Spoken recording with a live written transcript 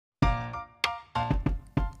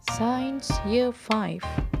Science Year 5.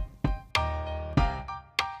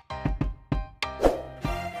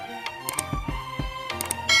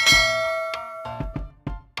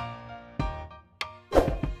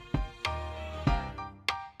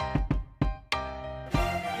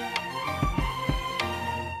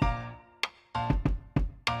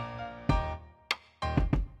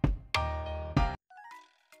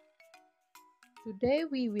 Today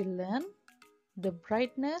we will learn the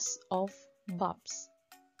brightness of bulbs.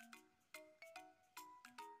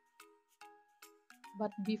 But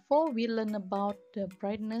before we learn about the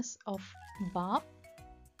brightness of bulb,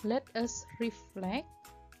 let us reflect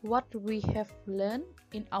what we have learned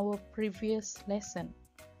in our previous lesson.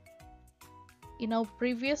 In our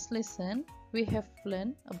previous lesson, we have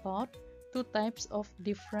learned about two types of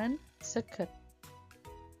different circuits.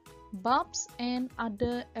 Bulbs and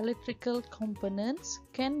other electrical components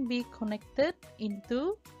can be connected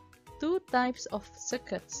into two types of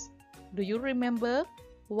circuits. Do you remember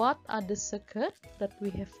what are the circuits that we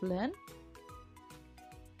have learned?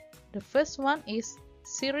 The first one is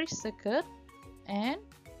series circuit and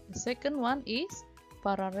the second one is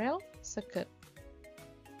parallel circuit.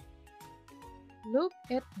 Look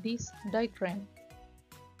at this diagram.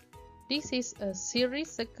 This is a series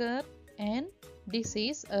circuit and this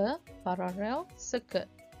is a parallel circuit.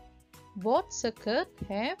 Both circuits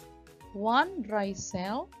have one dry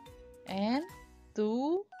cell and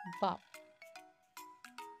two bulbs.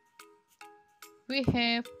 We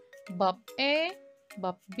have bulb A,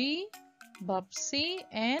 bulb B, bulb C,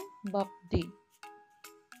 and bulb D.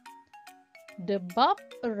 The bulbs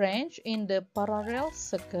arranged in the parallel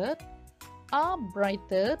circuit are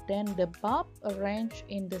brighter than the bulbs arranged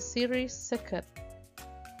in the series circuit.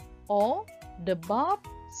 Or the bulbs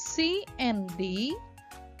C and D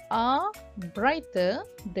are brighter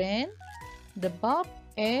than the bulb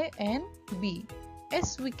A and B.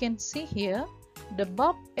 As we can see here, the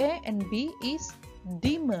bulb A and B is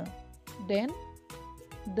dimmer than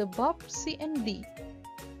the bulb C and D.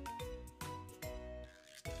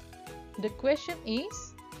 The question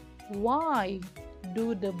is, why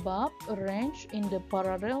do the bulbs arranged in the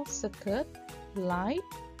parallel circuit light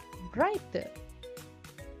brighter?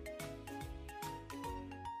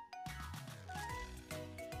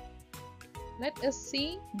 Let us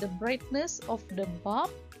see the brightness of the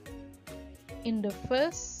bulb in the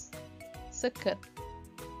first circuit,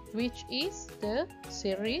 which is the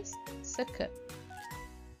series circuit.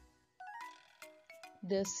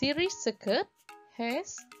 The series circuit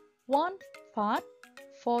has one path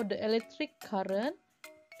for the electric current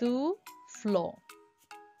to flow.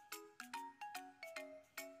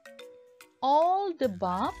 All the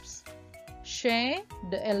bulbs share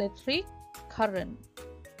the electric current.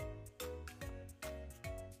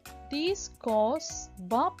 This causes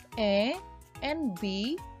bulb A and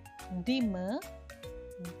B dimmer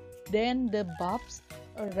than the bulbs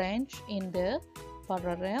arranged in the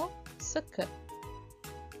parallel circuit.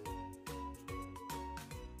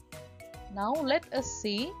 Now let us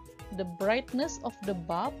see the brightness of the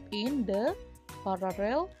bulb in the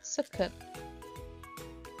parallel circuit.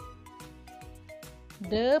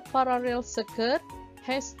 The parallel circuit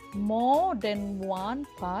has more than one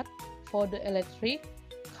path for the electric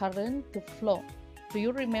current to flow. Do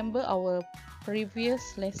you remember our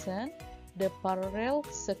previous lesson? The parallel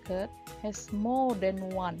circuit has more than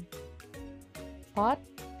one path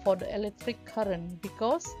for the electric current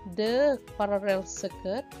because the parallel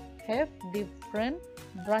circuit have different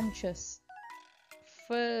branches.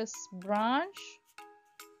 First branch,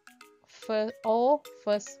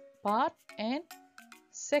 first part, and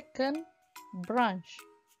second branch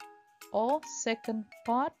or second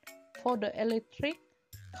part for the electric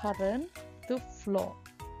current to flow.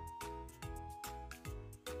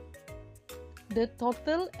 The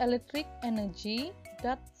total electric energy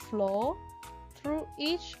that flows through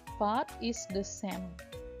each part is the same.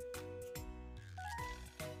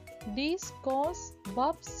 This causes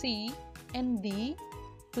bulb C and D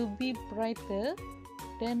to be brighter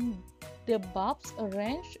than the bulbs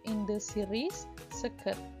arranged in the series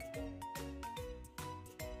circuit.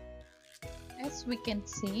 As we can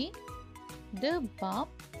see, the bulb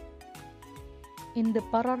in the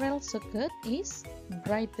parallel circuit is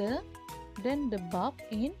brighter than the bulb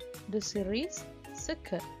in the series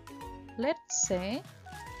circuit. Let's say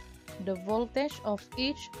the voltage of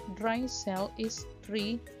each dry cell is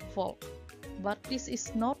 3 volt, but this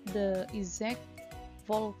is not the exact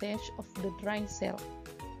voltage of the dry cell.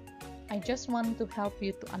 I just want to help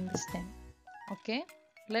you to understand. Okay,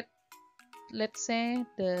 let's say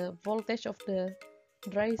the voltage of the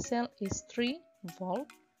dry cell is 3 volt.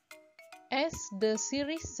 As the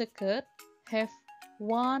series circuit have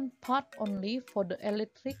one path only for the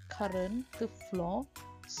electric current to flow,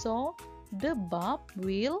 so the bulb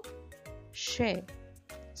will share.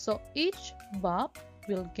 So each bulb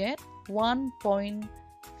will get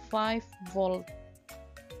 1.5 volt.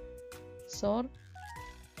 So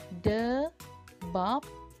the bulb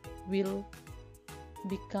will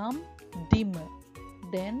become dimmer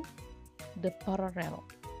than the parallel.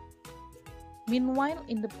 Meanwhile,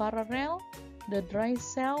 in the parallel, the dry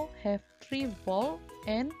cell have 3 volt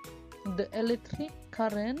and the electric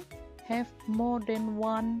current have more than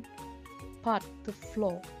one path to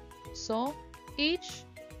flow. So each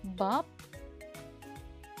bulb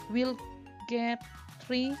will get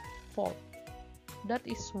 3 volt. That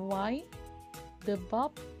is why the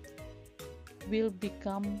bulb will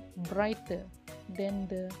become brighter than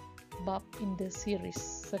the bulb in the series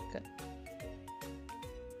circuit.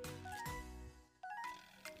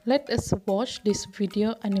 Let us watch this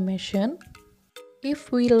video animation.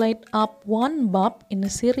 If we light up one bulb in a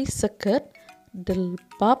series circuit, the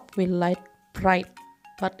bulb will light bright.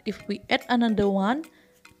 But if we add another one,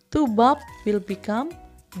 2 bulbs will become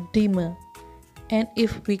dimmer. And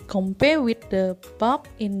if we compare with the bulb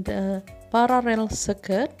in the parallel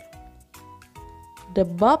circuit, the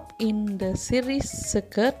bulb in the series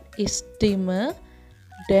circuit is dimmer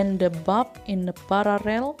than the bulb in the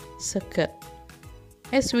parallel circuit.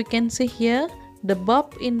 As we can see here, the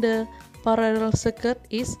bulb in the parallel circuit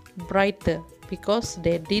is brighter because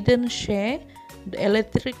they didn't share the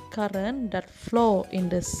electric current that flow in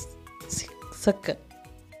the circuit.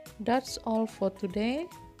 That's all for today.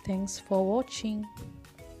 Thanks for watching.